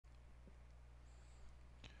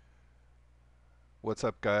What's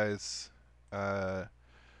up, guys? Uh,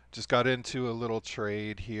 just got into a little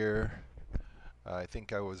trade here. I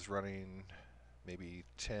think I was running maybe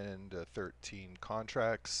 10 to 13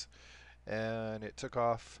 contracts, and it took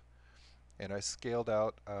off, and I scaled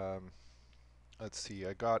out. Let's see,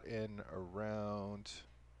 I got in around,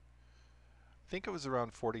 I think it was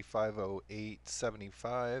around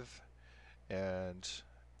 4508.75, and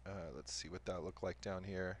let's see what that looked like down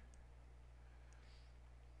here.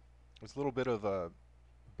 There's a little bit of a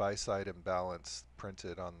buy side imbalance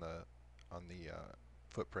printed on the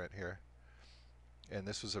footprint here. And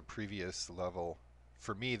this was a previous level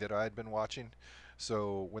for me that I had been watching.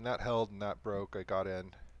 So when that held and that broke, I got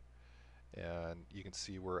in, and you can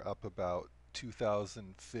see we're up about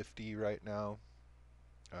 2050 right now.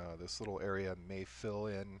 This little area may fill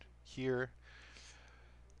in here,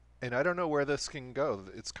 and I don't know where this can go.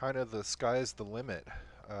 It's kind of the sky's the limit.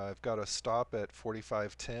 I've got a stop at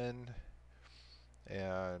 45.10,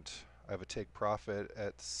 and I have a take profit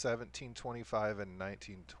at 17.25 and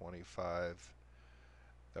 19.25.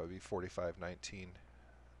 That would be 45.19.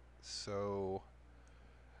 So,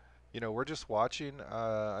 we're just watching.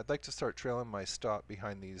 I'd like to start trailing my stop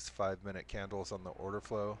behind these 5-minute candles on the order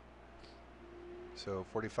flow. So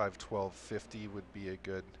 45.12.50 would be a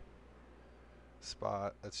good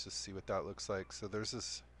spot. Let's just see what that looks like. So there's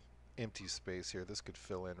this empty space here. This could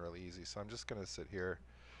fill in really easy. So I'm just going to sit here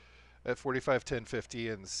at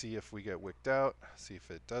 45.10.50 and see if we get wicked out, see if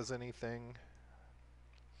it does anything.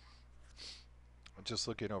 Just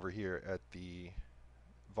looking over here at the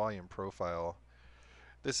volume profile.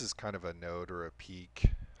 This is kind of a node or a peak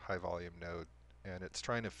high volume node, and it's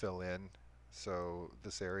trying to fill in. So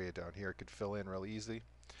this area down here could fill in really easily.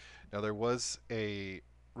 Now there was a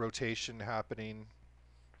rotation happening,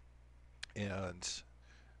 and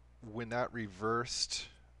when that reversed,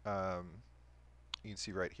 you can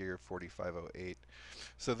see right here 4508.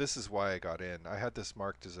 So this is why I got in. I had this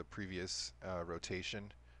marked as a previous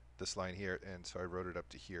rotation, this line here, and so I wrote it up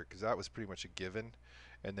to here because that was pretty much a given.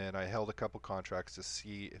 And then I held a couple contracts to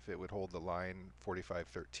see if it would hold the line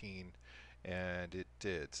 4513, and it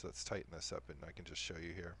did. So let's tighten this up and I can just show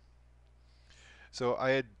you here. So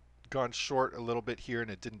I had gone short a little bit here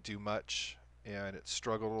and it didn't do much, and it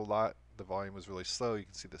struggled a lot. The volume was really slow. You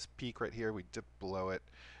can see this peak right here. We dipped below it,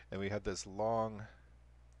 and we had this long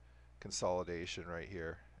consolidation right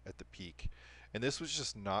here at the peak. And this was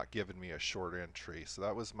just not giving me a short entry. So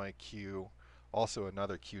that was my cue. Also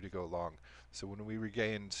another cue to go long. So when we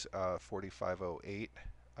regained 4508,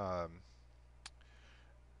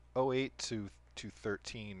 oh 08 to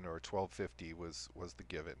 13 or 1250 was the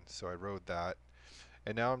given. So I rode that.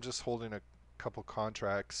 And now I'm just holding a couple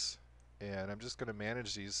contracts, and I'm just going to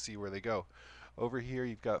manage these, see where they go. Over here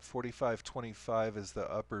you've got 45.25 as the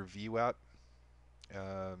upper VWAP.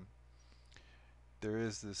 Um, there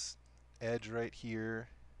is this edge right here,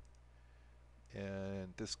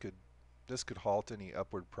 and this could halt any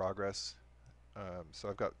upward progress. So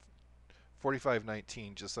I've got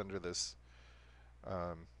 45.19 just under this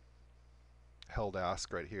um, held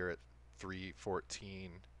ask right here at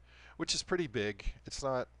 314, which is pretty big. It's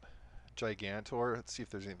not gigantor. Let's see if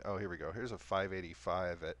there's any. Oh, here we go. Here's a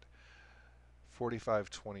 585 at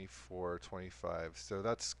 45.24.25. So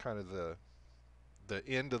that's kind of the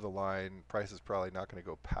end of the line. Price is probably not going to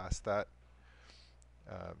go past that.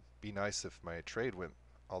 Be nice if my trade went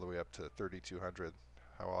all the way up to 3,200.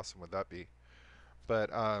 How awesome would that be?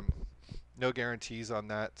 But no guarantees on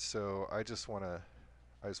that. So I just want to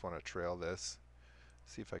trail this.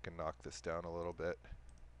 See if I can knock this down a little bit.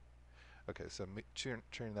 Okay, so I'm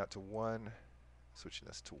turning that to 1, switching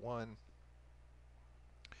this to 1.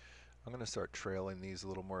 I'm going to start trailing these a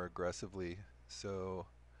little more aggressively. So,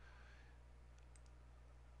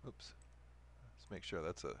 oops, let's make sure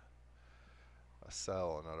that's a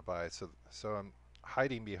sell and not a buy. So I'm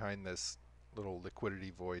hiding behind this little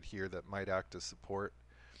liquidity void here that might act as support.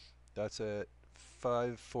 That's at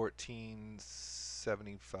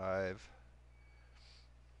 514.75.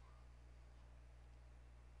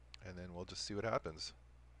 And then we'll just see what happens.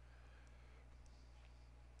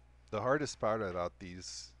 The hardest part about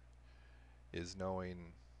these is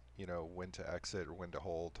knowing, when to exit or when to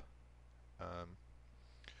hold. Um,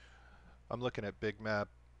 I'm looking at Bookmap,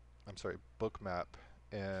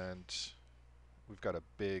 and we've got a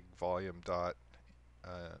big volume dot,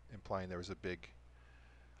 implying there was a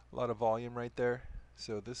lot of volume right there.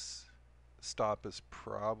 So this stop is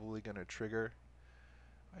probably going to trigger.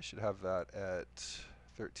 I should have that at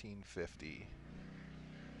 1350.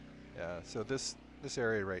 Yeah, so this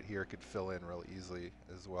area right here could fill in real easily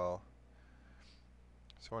as well.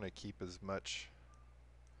 So I want to keep as much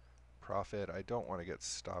profit. I don't want to get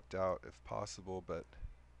stopped out if possible, but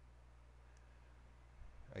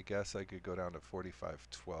I guess I could go down to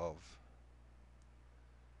 45.12.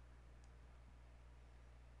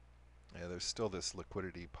 Yeah, there's still this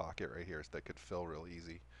liquidity pocket right here that could fill real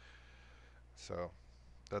easy. So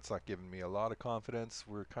that's not giving me a lot of confidence.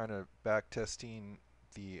 We're kind of back testing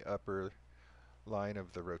the upper line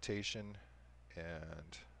of the rotation,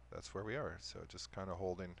 and that's where we are. So just kind of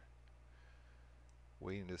holding,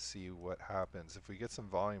 waiting to see what happens. If we get some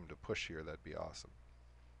volume to push here, that'd be awesome.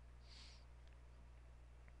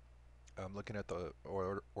 I'm looking at the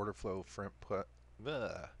order flow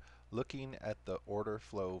looking at the order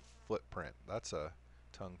flow footprint. That's a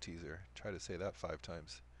tongue teaser. Try to say that 5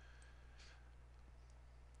 times.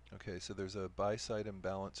 Okay, so there's a buy side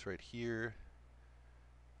imbalance right here.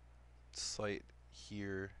 Slight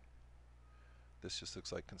here. This just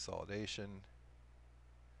looks like consolidation.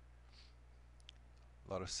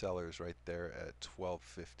 A lot of sellers right there at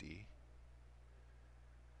 12.50.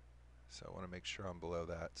 So I want to make sure I'm below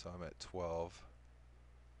that. So I'm at 12.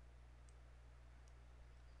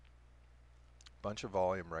 Bunch of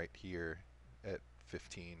volume right here at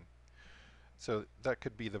 15. So that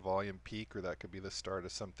could be the volume peak, or that could be the start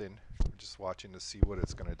of something. I'm just watching to see what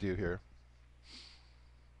it's going to do here.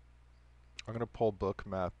 I'm going to pull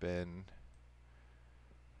Bookmap in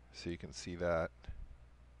so you can see that.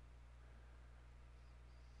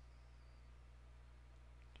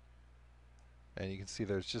 And you can see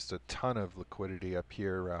there's just a ton of liquidity up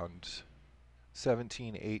here around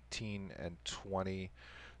 17, 18, and 20.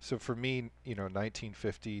 So for me, you know,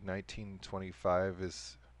 1950, 1925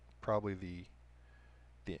 is probably the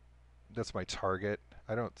that's my target.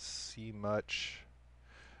 I don't see much.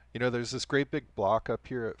 You know, there's this great big block up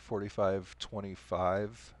here at 45.25,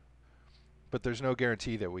 but there's no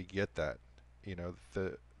guarantee that we get that. You know,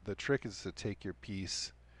 the trick is to take your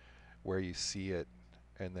piece where you see it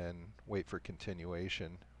and then wait for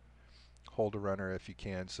continuation. Hold a runner if you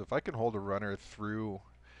can. So if I can hold a runner through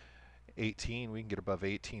 18, we can get above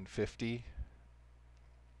 1850.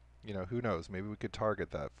 You know, who knows? Maybe we could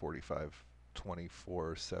target that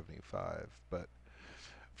 45.24.75. But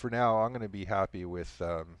for now, I'm going to be happy with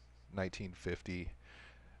 1950.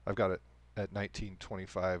 I've got it at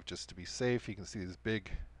 1925 just to be safe. You can see these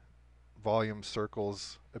big volume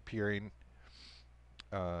circles appearing.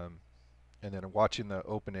 And then watching the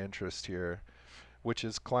open interest here, which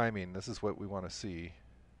is climbing. This is what we want to see.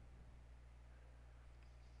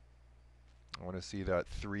 I want to see that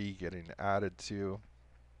 3 getting added to.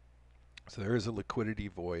 So there is a liquidity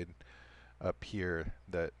void up here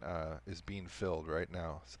that is being filled right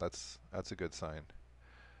now. So that's a good sign.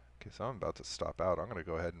 Okay, so I'm about to stop out. I'm going to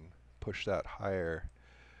go ahead and push that higher.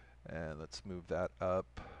 And let's move that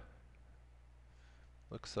up.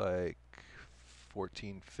 Looks like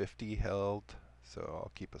 1450 held. So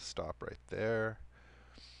I'll keep a stop right there.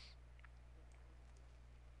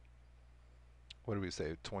 What do we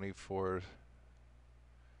say?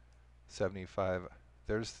 24.75.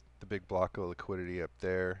 There's the big block of liquidity up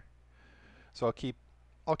there. So I'll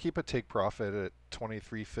keep a take profit at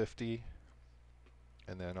 23.50,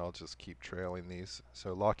 and then I'll just keep trailing these.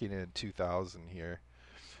 So locking in 2,000 here,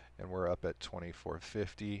 and we're up at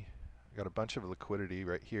 24.50. Got a bunch of liquidity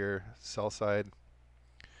right here, sell side.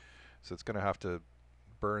 So it's going to have to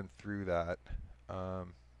burn through that.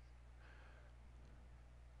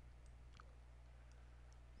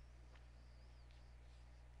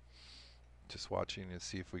 Just watching to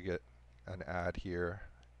see if we get an add here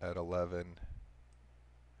at 11.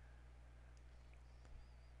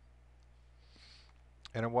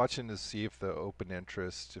 And I'm watching to see if the open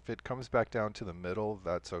interest, if it comes back down to the middle,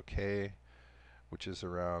 that's okay, which is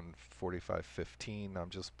around 45.15. I'm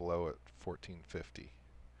just below at 14.50.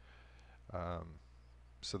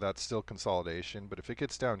 So that's still consolidation, but if it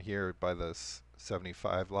gets down here by this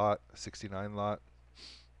 75 lot, 69 lot,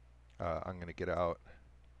 I'm going to get out,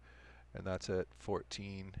 and that's at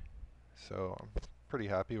 14. So I'm pretty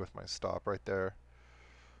happy with my stop right there.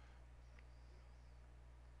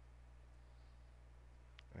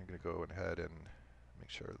 I'm going to go ahead and make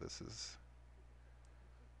sure this is,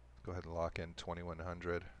 go ahead and lock in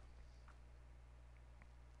 2100.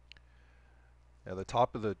 Now the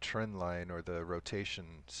top of the trend line, or the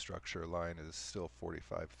rotation structure line, is still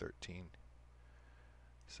 45.13.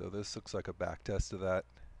 So this looks like a back test of that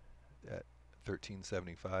at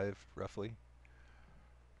 1375 roughly.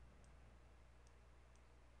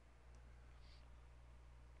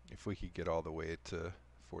 If we could get all the way to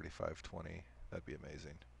 45.20, that'd be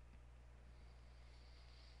amazing.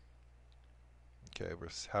 Okay, we're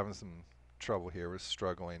having some trouble here. We're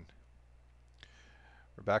struggling.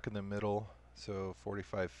 We're back in the middle. So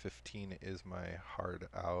 45.15 is my hard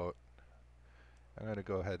out. I'm going to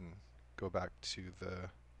go ahead and go back to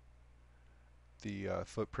the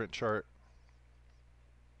footprint chart.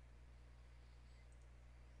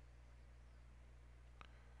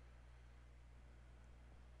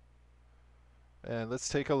 And let's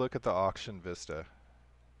take a look at the auction vista.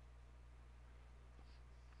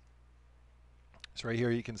 So right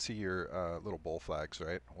here you can see your little bull flags,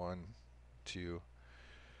 right? 1, 2,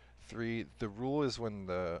 3. The rule is when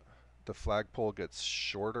the flagpole gets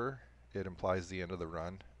shorter, it implies the end of the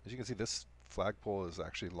run. As you can see, this flagpole is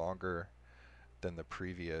actually longer than the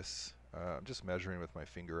previous. I'm just measuring with my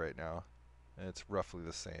finger right now, and it's roughly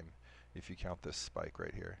the same if you count this spike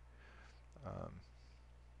right here.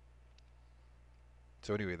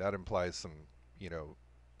 So anyway, that implies some,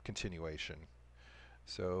 continuation.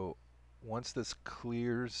 So once this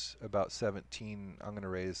clears about 17, I'm going to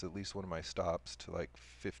raise at least one of my stops to like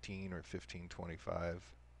 15 or 15.25.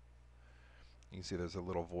 You can see there's a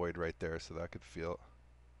little void right there, so that could feel.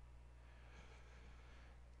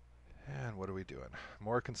 And what are we doing?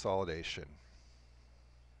 More consolidation.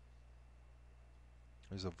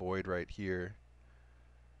 There's a void right here,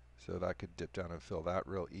 so that could dip down and fill that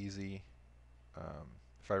real easy.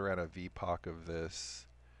 If I ran a VPOC of this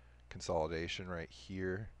consolidation right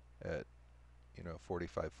here at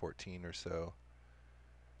 45.14 or so,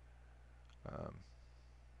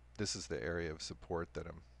 this is the area of support that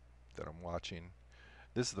I'm watching.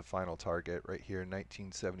 This is the final target right here,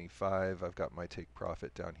 1975. I've got my take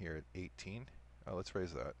profit down here at 18. Let's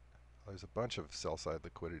raise that. There's a bunch of sell side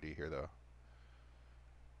liquidity here though.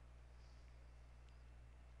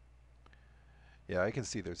 Yeah, I can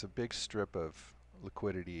see there's a big strip of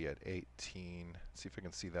liquidity at 18. Let's see if I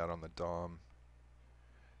can see that on the DOM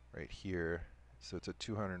right here. So it's a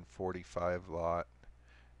 245 lot,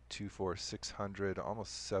 24600,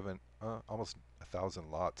 almost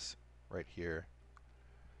 1,000 lots right here.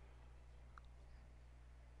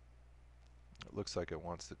 It looks like it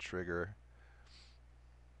wants to trigger.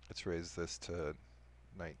 Let's raise this to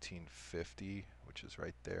 1950, which is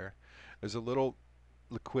right there. There's a little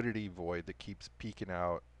liquidity void that keeps peeking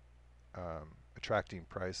out, attracting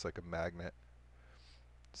price like a magnet.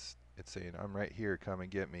 It's saying, I'm right here, come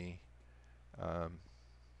and get me.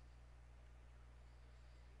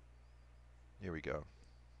 Here we go.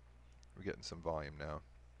 We're getting some volume now.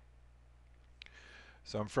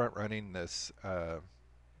 So I'm front running this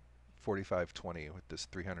 4520 with this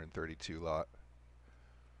 332 lot.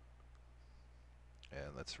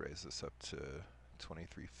 And let's raise this up to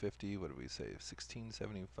 2350. What do we say?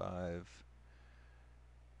 1675.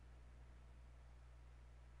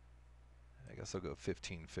 I guess I'll go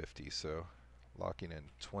 1550. So locking in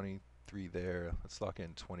 23 there. Let's lock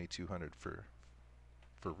in 2200 for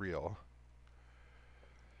real.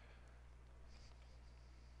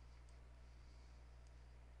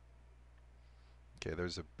 Okay,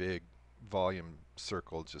 there's a big volume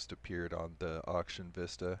circle just appeared on the auction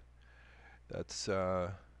vista. That's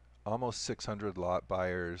almost 600 lot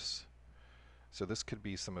buyers. So this could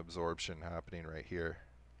be some absorption happening right here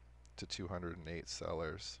to 208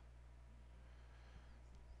 sellers.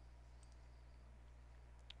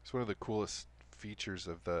 It's one of the coolest features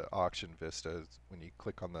of the auction vista is when you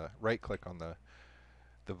click on the right click on the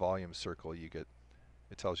volume circle, it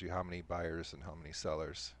tells you how many buyers and how many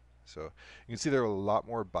sellers. So you can see there are a lot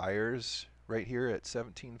more buyers right here at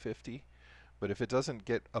 1750, but if it doesn't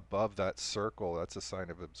get above that circle, that's a sign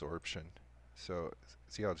of absorption. So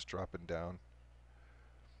see how it's dropping down?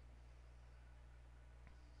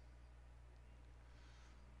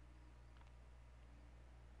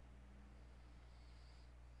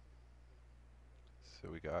 So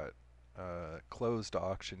we got closed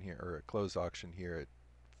auction here, or a closed auction here at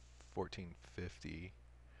 1450.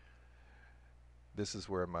 This is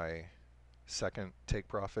where my second take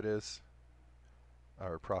profit is,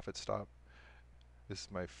 or profit stop. This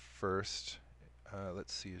is my first.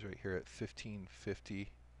 Let's see, is right here at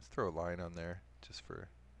 1550. Let's throw a line on there just for.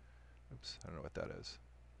 Oops, I don't know what that is.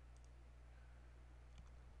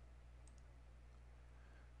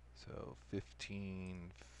 So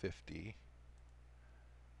 1550.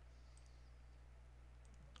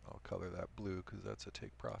 I'll color that blue because that's a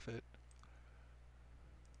take profit.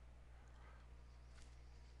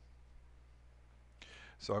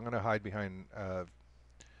 So I'm going to hide behind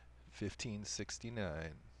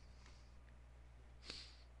 1569.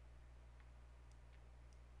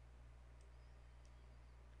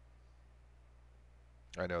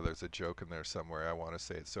 I know there's a joke in there somewhere. I want to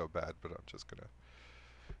say it so bad, but I'm just going to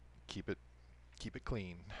keep it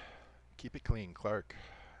clean. Keep it clean, Clark.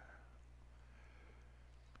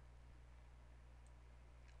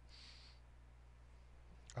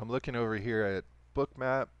 I'm looking over here at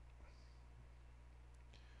Bookmap.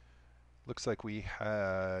 Looks like we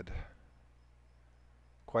had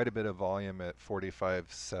quite a bit of volume at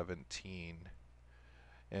 45.17.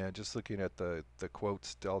 And just looking at the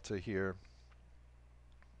quotes delta here,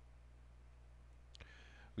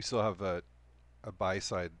 we still have a buy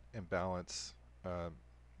side imbalance. Um,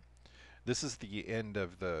 this is the end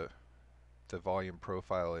of the volume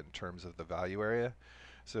profile in terms of the value area.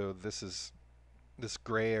 So this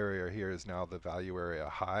gray area here is now the value area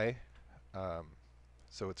high. Um,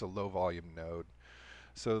 so it's a low volume node.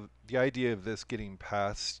 So the idea of this getting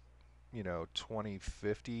past,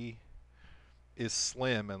 2050 is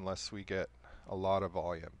slim unless we get a lot of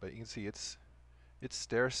volume. But you can see it's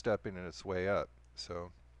stair stepping in its way up.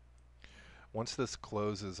 So once this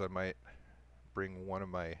closes, I might bring one of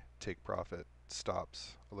my take profit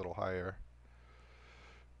stops a little higher.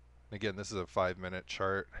 Again, this is a 5-minute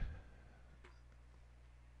chart.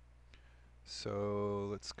 So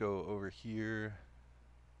let's go over here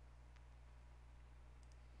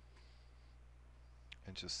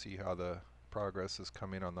and just see how the progress is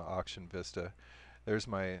coming on the auction vista. There's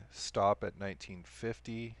my stop at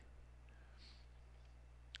 1950.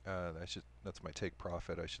 That's my take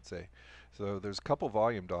profit, I should say. So there's a couple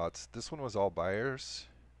volume dots. This one was all buyers,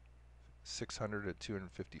 600 at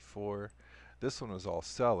 254. This one was all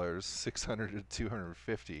sellers, 600 at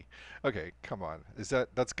 250. Okay, come on.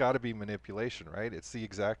 That's got to be manipulation, right? It's the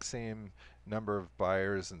exact same number of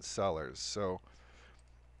buyers and sellers. So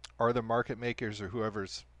are the market makers or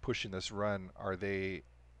whoever's pushing this run, are they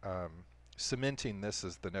cementing this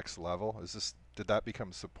as the next level? Did that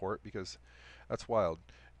become support? Because that's wild.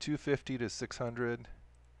 250 to 600,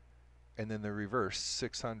 and then the reverse,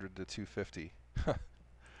 600 to 250.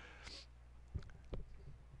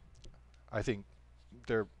 I think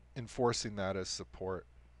they're enforcing that as support,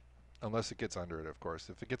 unless it gets under it, of course.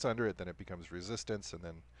 If it gets under it, then it becomes resistance, and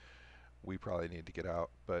then we probably need to get out.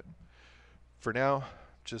 But for now,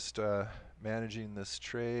 just managing this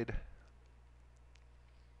trade.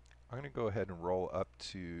 I'm going to go ahead and roll up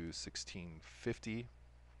to 1650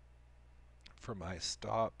 for my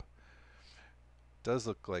stop. Does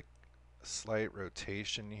look like a slight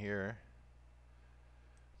rotation here,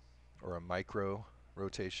 or a micro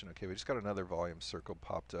rotation. Okay, we just got another volume circle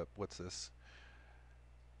popped up. What's this?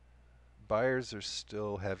 Buyers are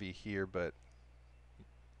still heavy here, but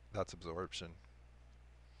that's absorption.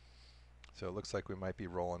 So it looks like we might be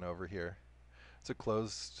rolling over here. It's a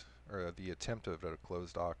closed, or the attempt of a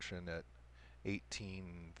closed auction at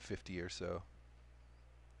 1850 or so.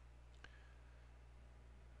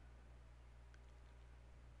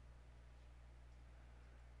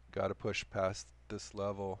 Got to push past this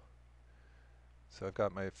level. So I've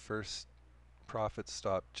got my first profit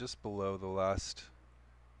stop just below the last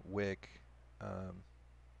wick.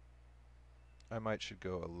 I might should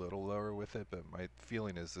go a little lower with it, but my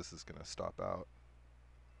feeling is this is going to stop out.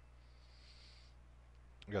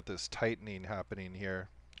 We got this tightening happening here,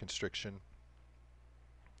 constriction.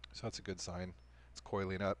 So that's a good sign. It's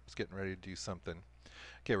coiling up. It's getting ready to do something.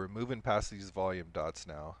 Okay, we're moving past these volume dots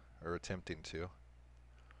now, or attempting to.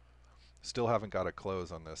 Still haven't got a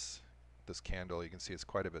close on this candle. You can see it's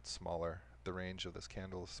quite a bit smaller. The range of this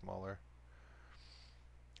candle is smaller.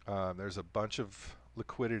 There's a bunch of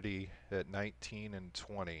liquidity at 19 and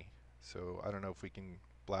 20. So I don't know if we can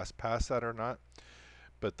blast past that or not.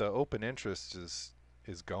 But the open interest is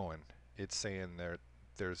going. It's saying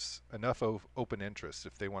there's enough open interest.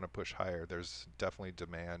 If they want to push higher, there's definitely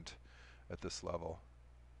demand at this level.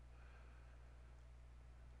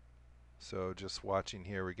 So just watching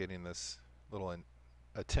here, we're getting this little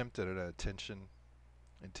attempt at an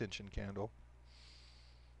intention candle.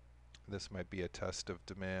 This might be a test of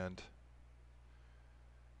demand.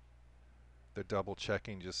 They're double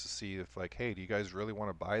checking just to see if, like, hey, do you guys really want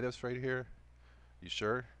to buy this right here? You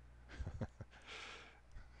sure?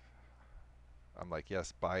 I'm like,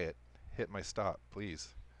 yes, buy it. Hit my stop, please.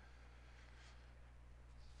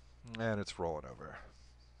 And it's rolling over.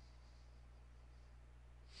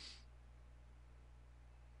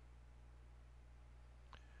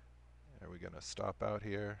 Are we going to stop out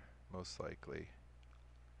here? Most likely.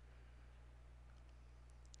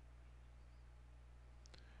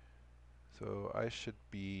 So I should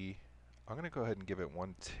be, I'm going to go ahead and give it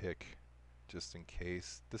one tick just in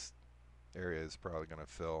case. This area is probably going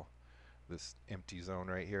to fill this empty zone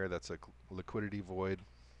right here. That's a liquidity void.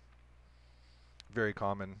 Very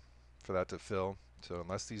common for that to fill. So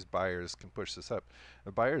unless these buyers can push this up,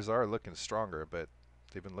 the buyers are looking stronger, but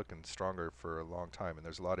they've been looking stronger for a long time, and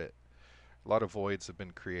there's a lot of voids have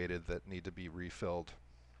been created that need to be refilled.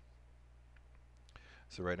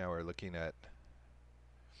 So right now we're looking at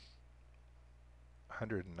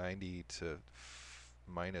 190 to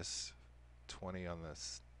minus 20 on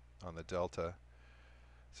this on the delta.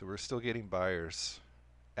 So we're still getting buyers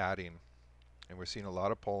adding, and we're seeing a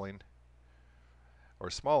lot of pulling, or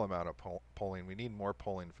a small amount of pulling. We need more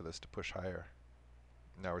pulling for this to push higher.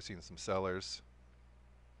 Now we're seeing some sellers.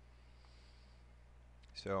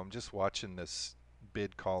 So I'm just watching this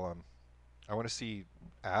bid column. I want to see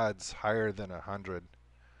ads higher than 100.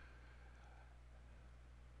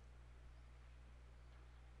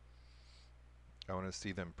 I want to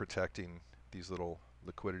see them protecting these little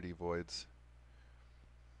liquidity voids.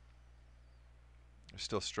 They're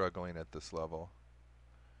still struggling at this level.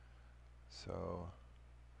 So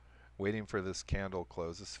waiting for this candle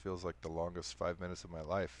close. This feels like the longest 5 minutes of my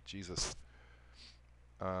life. Jesus.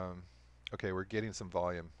 Okay, we're getting some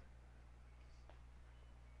volume.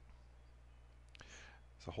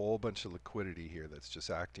 There's a whole bunch of liquidity here that's just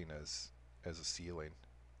acting as a ceiling.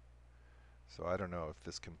 So I don't know if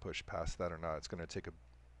this can push past that or not. It's going to take a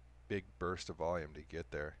big burst of volume to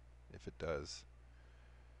get there, if it does.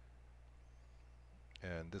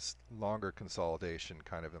 And this longer consolidation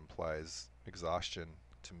kind of implies exhaustion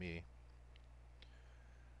to me.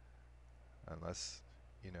 Unless,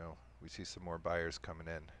 you know, we see some more buyers coming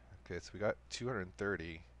in. Okay, so we got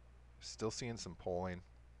 230. Still seeing some pulling.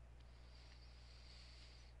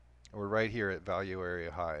 We're right here at value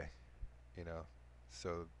area high, you know.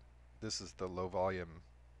 So this is the low volume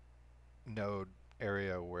node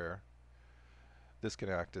area where this can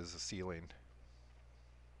act as a ceiling.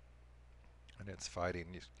 And it's fighting.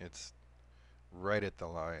 It's right at the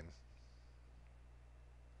line.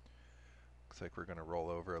 Looks like we're going to roll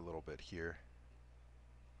over a little bit here.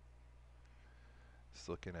 Just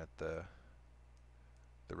looking at the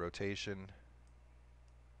rotation.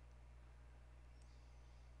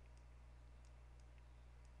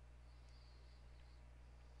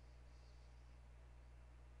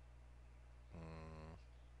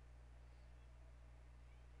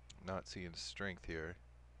 Not seeing strength here.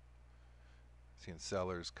 Seeing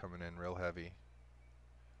sellers coming in real heavy.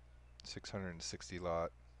 660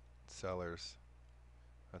 lot sellers.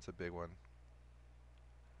 That's a big one.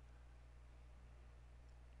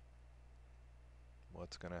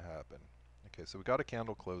 What's going to happen? Okay, so we got a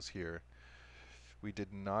candle close here. We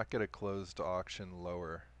did not get a closed auction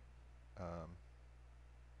lower.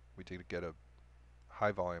 We did get a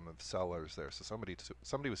high volume of sellers there. So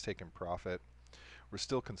somebody was taking profit. We're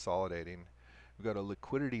still consolidating. We've got a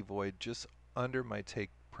liquidity void just under my take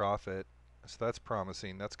profit. So that's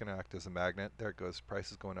promising. That's going to act as a magnet. There it goes. Price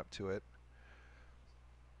is going up to it.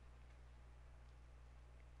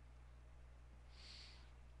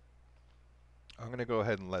 I'm going to go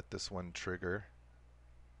ahead and let this one trigger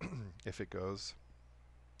if it goes.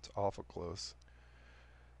 It's awful close.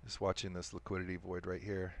 Just watching this liquidity void right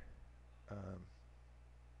here.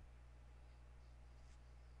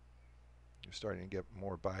 You're starting to get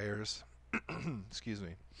more buyers. Excuse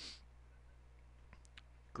me.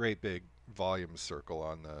 Great big volume circle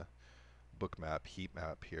on the book map, heat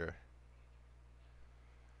map here.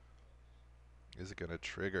 Is it going to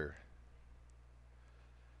trigger?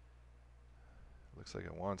 Looks like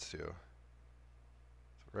it wants to.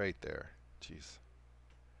 It's right there. Jeez.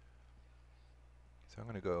 So I'm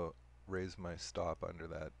going to go raise my stop under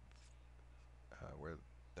that, where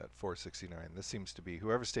that 469. This seems to be,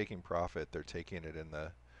 whoever's taking profit, they're taking it in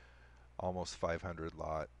the almost 500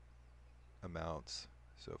 lot amounts.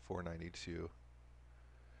 So 492.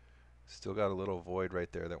 Still got a little void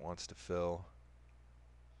right there that wants to fill.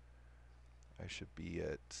 I should be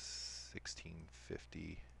at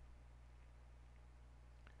 1650.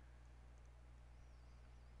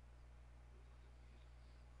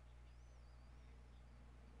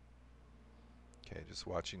 Okay, just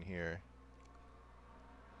watching here.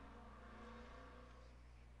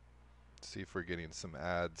 See if we're getting some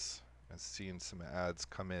ads. I'm seeing some ads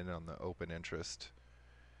come in on the open interest.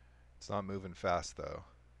 It's not moving fast though.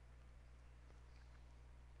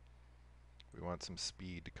 We want some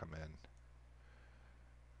speed to come in.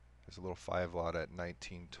 There's a little 5 lot at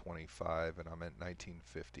 1925 and I'm at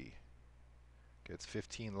 1950. Okay, it's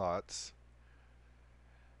 15 lots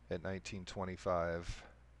at 1925.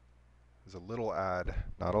 There's a little ad,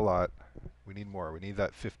 not a lot. We need more. We need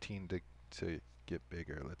that 15 to get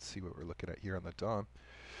bigger. Let's see what we're looking at here on the DOM.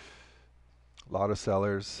 A lot of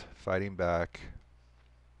sellers fighting back.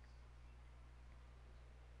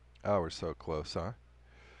 Oh, we're so close, huh?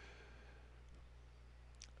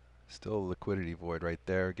 Still a liquidity void right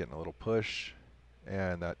there, getting a little push.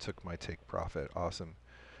 And that took my take profit. Awesome.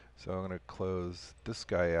 So I'm going to close this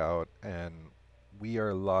guy out, and we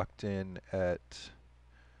are locked in at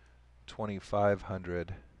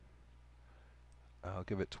 2500 I'll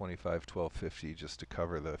give it 25.1250 just to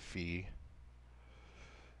cover the fee.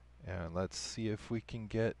 And let's see if we can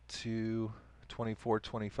get to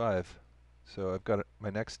 24.25. So I've got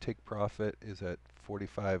my next take profit is at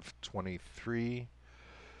 45.23.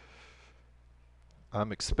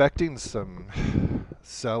 I'm expecting some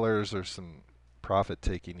sellers or some profit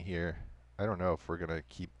taking here. I don't know if we're going to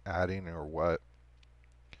keep adding or what.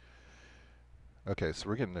 Okay, so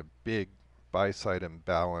we're getting a big buy side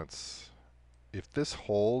imbalance. If this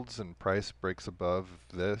holds and price breaks above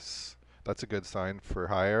this, that's a good sign for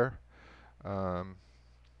higher. I'm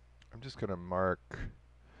just going to mark.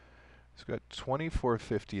 It's got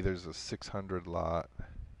 24.50. There's a 600 lot.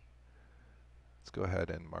 Let's go ahead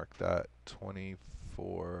and mark that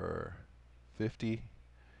 24.50.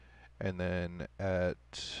 And then at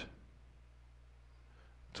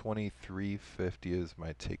 23.50 is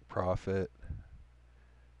my take profit.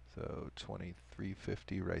 So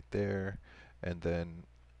 23.50 right there. And then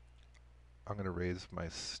I'm going to raise my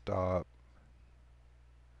stop.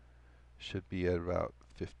 Should be at about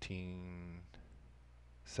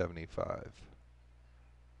 15.75.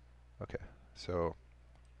 Okay, so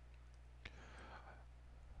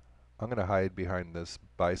I'm going to hide behind this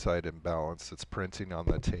buy side imbalance that's printing on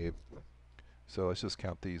the tape. So let's just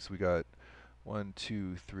count these. We got 1,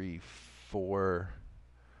 2, 3, 4.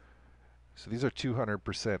 So these are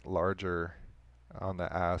 200% larger on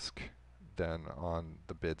the ask than on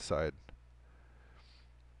the bid side.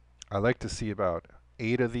 I like to see about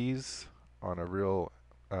 8 of these on a real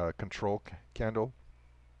control candle.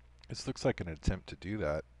 This looks like an attempt to do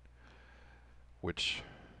that, which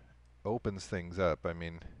opens things up. I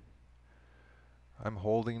mean, I'm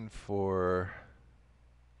holding for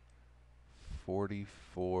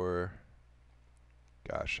 44.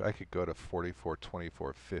 Gosh, I could go to 44,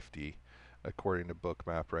 24.50 according to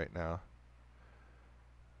Bookmap right now.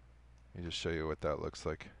 Let me just show you what that looks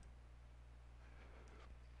like.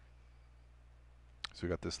 So we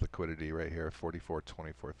got this liquidity right here, 44,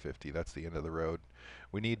 24.50. That's the end of the road.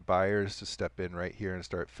 We need buyers to step in right here and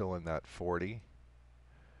start filling that 40.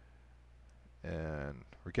 And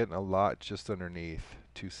we're getting a lot just underneath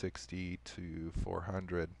 260 to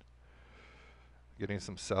 400. Getting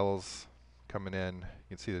some sells coming in. You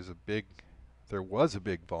can see there was a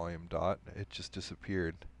big volume dot. It just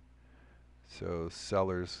disappeared. So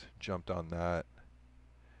sellers jumped on that.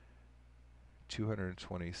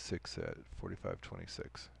 226 at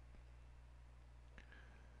 45.26.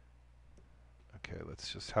 Okay,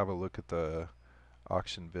 let's just have a look at the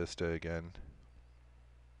auction vista again.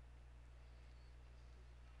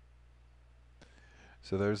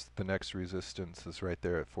 So there's the next resistance is right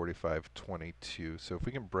there at 45.22. So if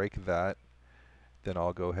we can break that, then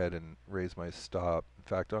I'll go ahead and raise my stop. In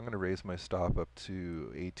fact, I'm going to raise my stop up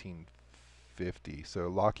to 18.50. So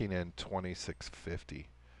locking in 26.50.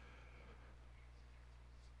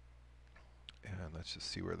 And let's just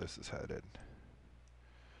see where this is headed.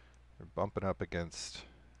 We're bumping up against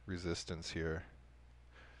resistance here.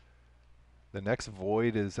 The next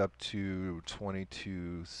void is up to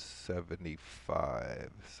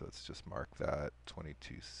 22.75. So let's just mark that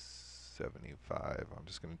 22.75. I'm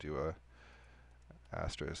just going to do a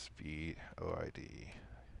asterisk VOID.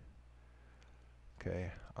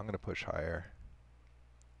 Okay, I'm going to push higher.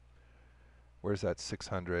 Where's that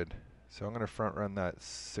 600? So I'm going to front run that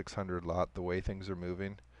 600 lot the way things are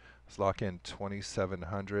moving. Let's lock in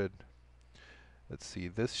 2700. Let's see,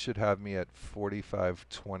 this should have me at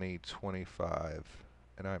 45.20.25,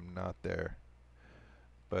 and I'm not there.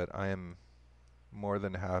 But I am more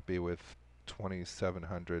than happy with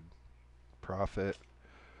 2700 profit.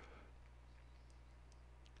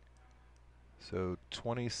 So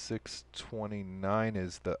 26.29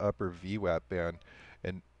 is the upper VWAP band,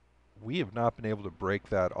 and we have not been able to break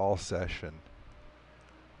that all session.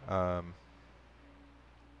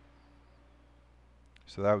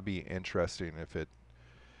 So that would be interesting if it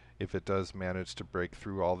does manage to break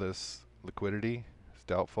through all this liquidity. It's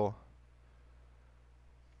doubtful,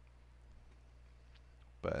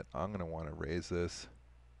 but I'm going to want to raise this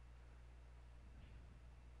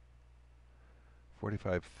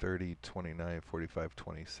 45.30.29,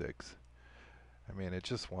 45.26. I mean, it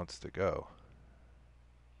just wants to go.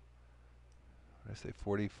 What did I say?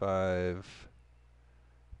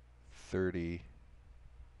 45.30.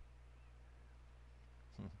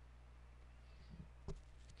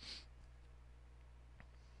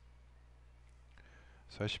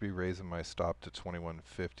 So I should be raising my stop to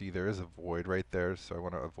 21.50. There is a void right there, so I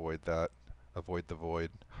want to avoid that. Avoid the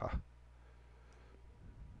void. Ha.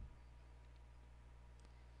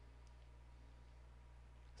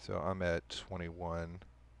 So I'm at 21.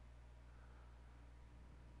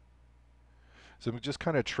 So I'm just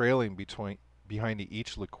kind of trailing between behind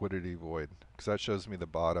each liquidity void because that shows me the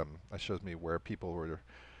bottom. That shows me where people were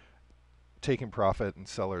taking profit and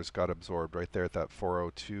sellers got absorbed right there at that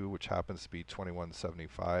 402, which happens to be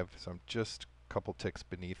 2175. So I'm just a couple ticks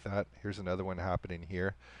beneath that. Here's another one happening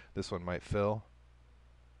here. This one might fill.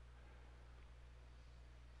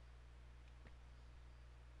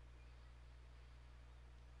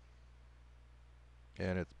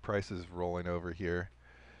 And its price is rolling over here.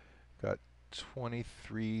 Got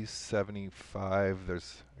 2375.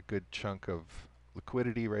 There's a good chunk of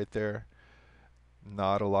liquidity right there.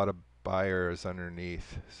 Not a lot of buyers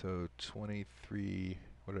underneath. So 23,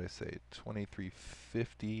 what did I say?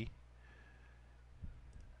 2350.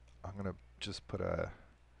 I'm going to just put a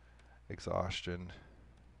exhaustion.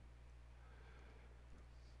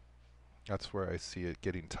 That's where I see it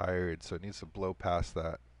getting tired, so it needs to blow past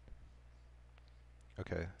that.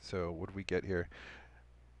 Okay, so what do we get here?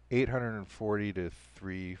 840 to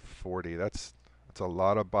 340. That's a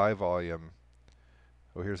lot of buy volume.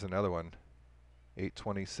 Oh, here's another one.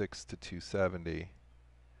 826 to 270.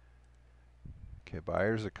 Okay,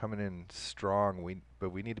 buyers are coming in strong. But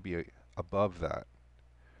we need to be above that.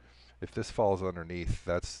 If this falls underneath,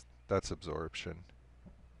 that's absorption.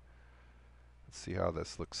 Let's see how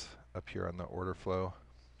this looks up here on the order flow.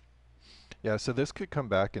 Yeah, so this could come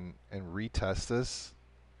back and retest this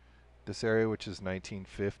area, which is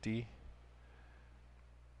 1950.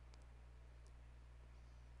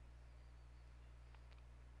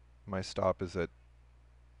 My stop is at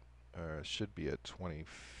should be at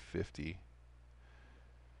 2050,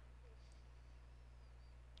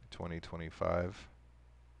 2025.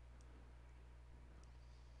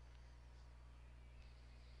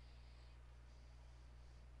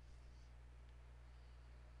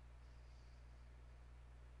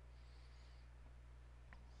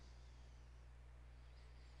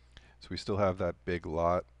 So we still have that big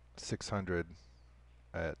lot, 600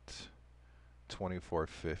 at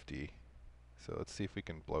 2450. So let's see if we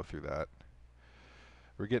can blow through that.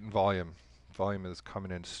 We're getting volume. Volume is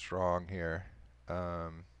coming in strong here.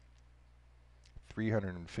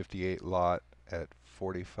 358 lot at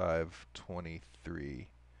 4523.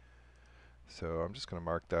 So I'm just going to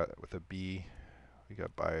mark that with a B. We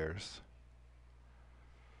got buyers.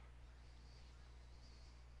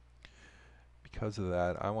 Because of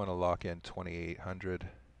that, I want to lock in 2800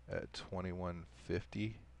 at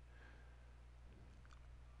 2150.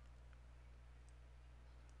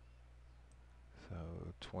 So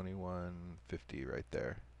 2150 right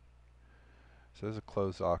there. So there's a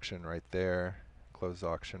closed auction right there, closed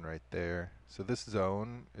auction right there. So this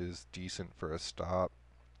zone is decent for a stop.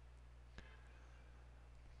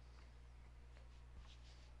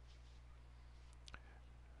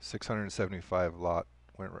 $675 lot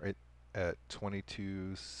went right at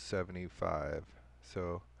 2275.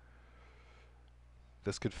 So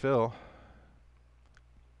this could fill.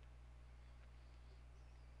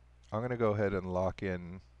 I'm going to go ahead and lock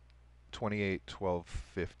in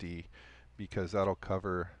 281250 because that'll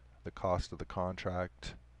cover the cost of the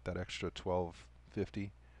contract, that extra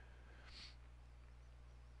 1250.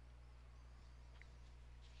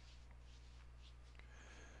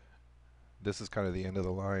 This is kind of the end of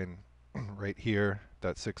the line right here,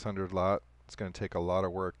 that 600 lot. It's going to take a lot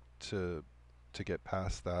of work to get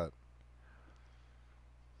past that.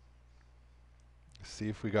 See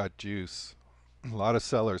if we got juice. A lot of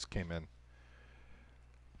sellers came in.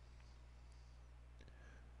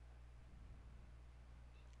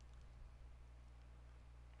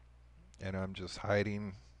 And I'm just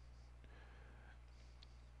hiding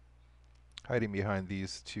behind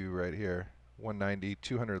these two right here. 190,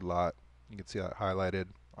 200 lot. You can see that highlighted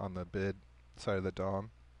on the bid side of the DOM.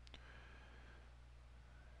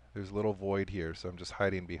 There's a little void here, so I'm just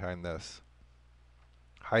hiding behind this.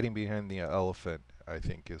 Hiding behind the elephant, I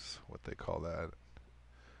think, is what they call that.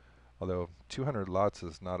 Although 200 lots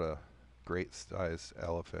is not a great size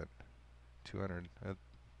elephant. 200.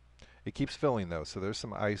 It keeps filling though, so there's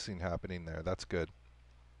some icing happening there. That's good.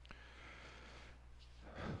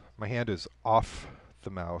 My hand is off the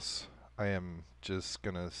mouse. I am just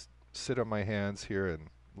going to sit on my hands here and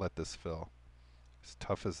let this fill. As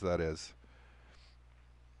tough as that is.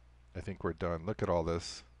 I think we're done. Look at all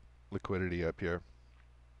this liquidity up here.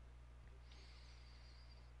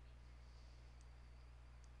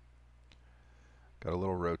 Got a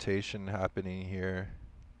little rotation happening here.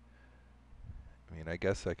 I mean, I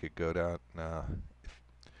guess I could go down. Nah.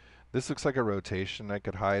 This looks like a rotation. I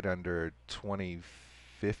could hide under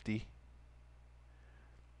 2050.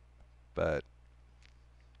 But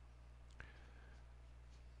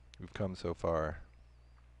we've come so far.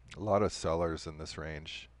 A lot of sellers in this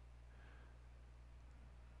range.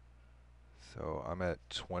 So I'm at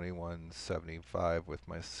 21.75 with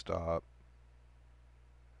my stop.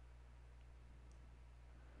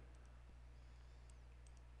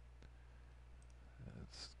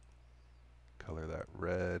 Let's color that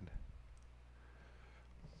red.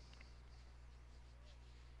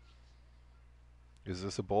 Is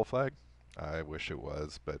this a bull flag? I wish it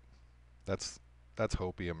was, but that's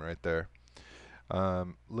hopium right there.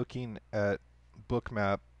 Looking at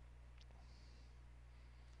Bookmap,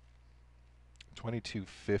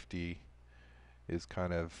 2250 is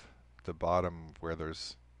kind of the bottom where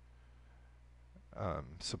there's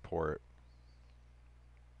support.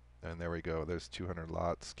 And there we go. There's 200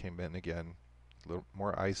 lots came in again. A little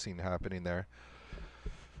more icing happening there.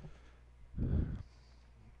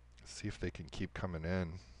 See if they can keep coming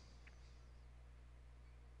in.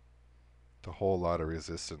 A whole lot of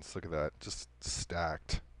resistance. Look at that. Just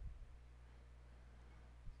stacked.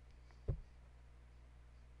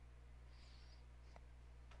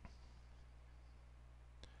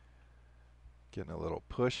 Getting a little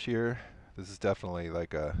push here. This is definitely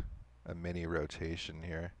like a mini rotation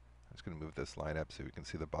here. I'm just going to move this line up so we can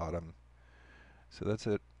see the bottom. So that's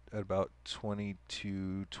at about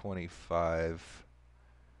 22.25.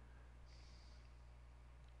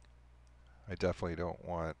 I definitely don't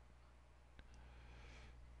want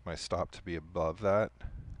my stop to be above that.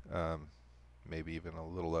 Maybe even a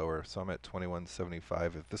little lower. So I'm at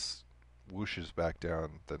 21.75. If this whooshes back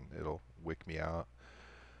down, then it'll wick me out.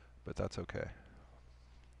 But that's okay.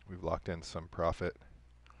 We've locked in some profit.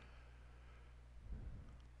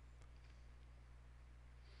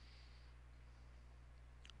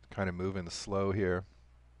 Kind of moving slow here.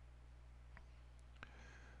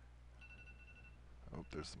 Oh,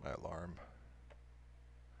 there's my alarm.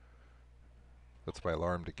 That's my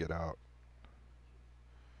alarm to get out.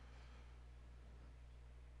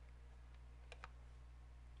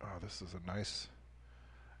 Oh, this is a nice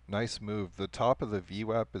move. The top of the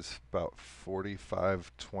VWAP is about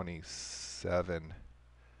 45.27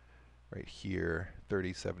 right here.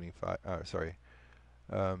 30.75. Sorry.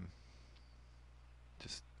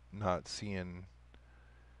 Just not seeing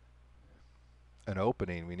an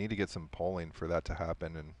opening. We need to get some polling for that to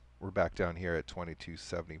happen, and we're back down here at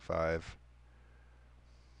 22.75.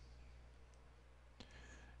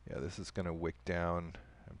 Yeah, this is going to wick down.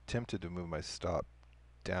 I'm tempted to move my stop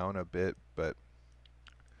down a bit, but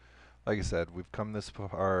like I said, we've come this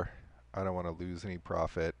far. I don't want to lose any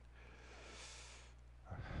profit.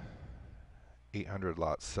 800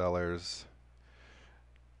 lot sellers.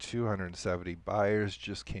 270 buyers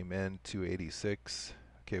just came in. 286.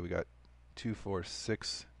 Okay, we got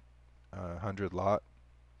 246 lot.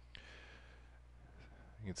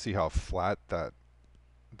 You can see how flat that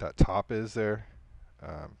top is there.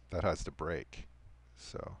 That has to break.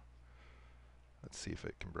 So let's see if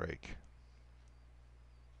it can break.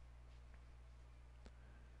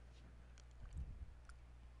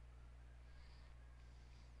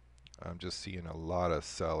 I'm just seeing a lot of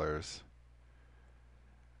sellers.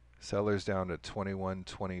 Sellers down to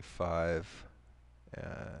 21.25,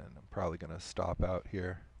 and I'm probably going to stop out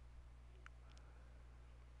here.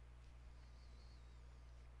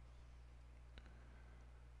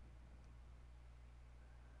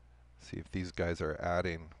 See if these guys are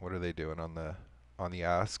adding. What are they doing on the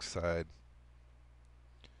ask side?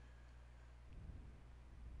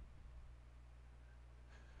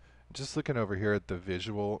 Just looking over here at the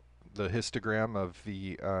visual, the histogram of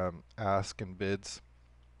the ask and bids.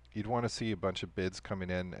 You'd want to see a bunch of bids coming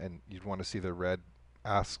in, and you'd want to see the red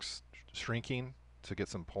asks shrinking to get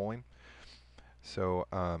some polling. So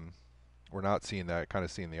we're not seeing that, kind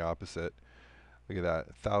of seeing the opposite. Look at that,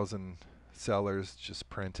 1,000 sellers just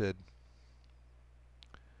printed.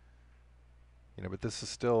 You know, but this is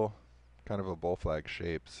still kind of a bull flag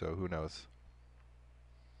shape, so who knows.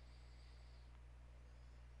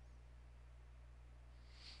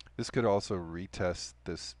 This could also retest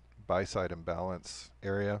this buy side imbalance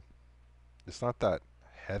area. It's not that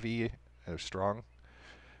heavy or strong,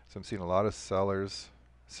 so I'm seeing a lot of sellers.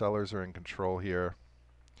 Sellers are in control here.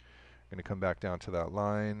 I'm going to come back down to that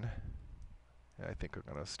line. I think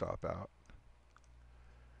we're going to stop out.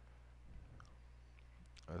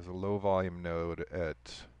 There's a low volume node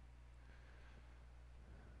at,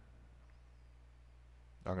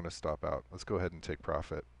 I'm going to stop out. Let's go ahead and take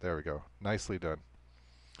profit. There we go. Nicely done.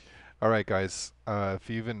 All right, guys. If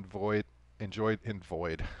you've enjoyed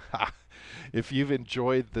if you've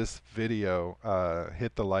enjoyed this video,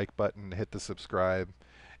 hit the like button, hit the subscribe,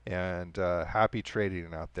 and happy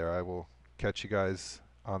trading out there. I will catch you guys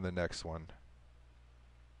on the next one.